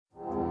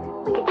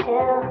We could chill,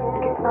 we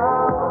could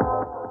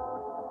smoke.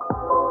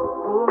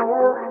 Me and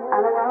you,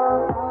 all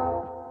alone.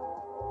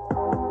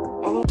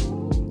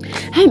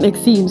 Hey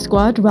Maxime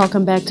Squad,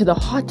 welcome back to the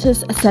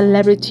hottest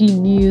celebrity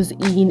news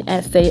in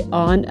SA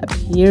on a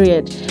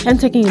period. And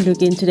taking a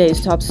look in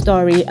today's top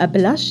story, a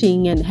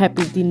blushing and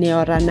happy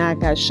Dineo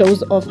Ranaka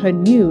shows off her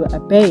new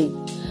bae.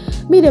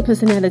 Media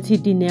personality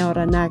Dineo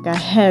Ranaka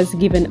has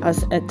given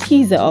us a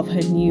teaser of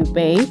her new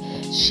bae.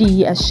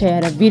 She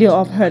shared a video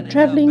of her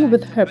traveling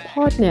with her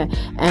partner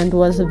and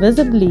was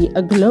visibly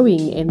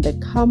glowing in the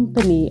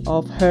company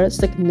of her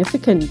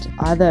significant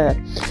other.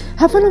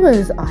 Her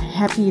followers are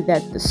happy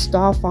that the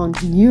star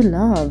found new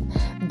love.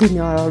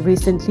 Dineo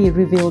recently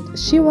revealed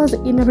she was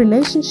in a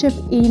relationship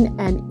in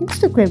an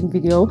Instagram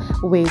video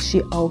where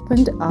she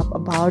opened up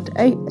about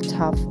a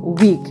tough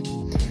week.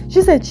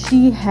 She said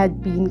she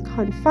had been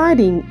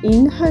confiding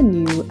in her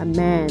new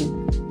man.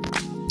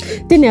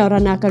 Dineo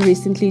Ranaka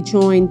recently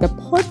joined the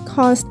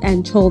podcast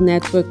and chill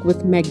network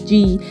with Mac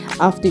G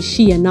after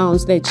she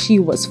announced that she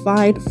was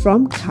fired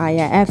from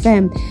Khaya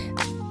FM.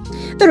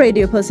 The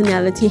radio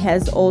personality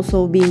has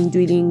also been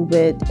dealing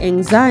with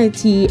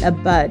anxiety,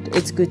 but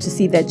it's good to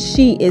see that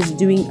she is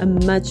doing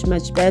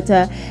much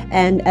better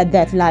and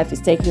that life is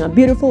taking a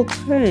beautiful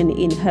turn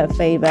in her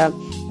favor.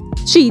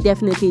 She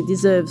definitely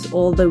deserves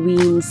all the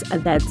wins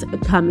that's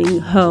coming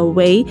her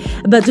way.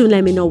 But do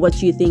let me know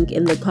what you think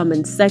in the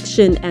comment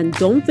section, and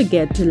don't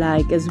forget to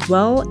like as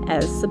well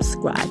as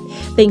subscribe.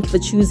 Thank you for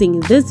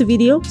choosing this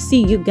video.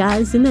 See you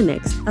guys in the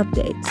next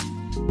update.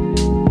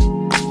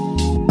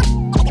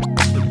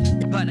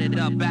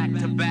 Back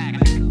to back.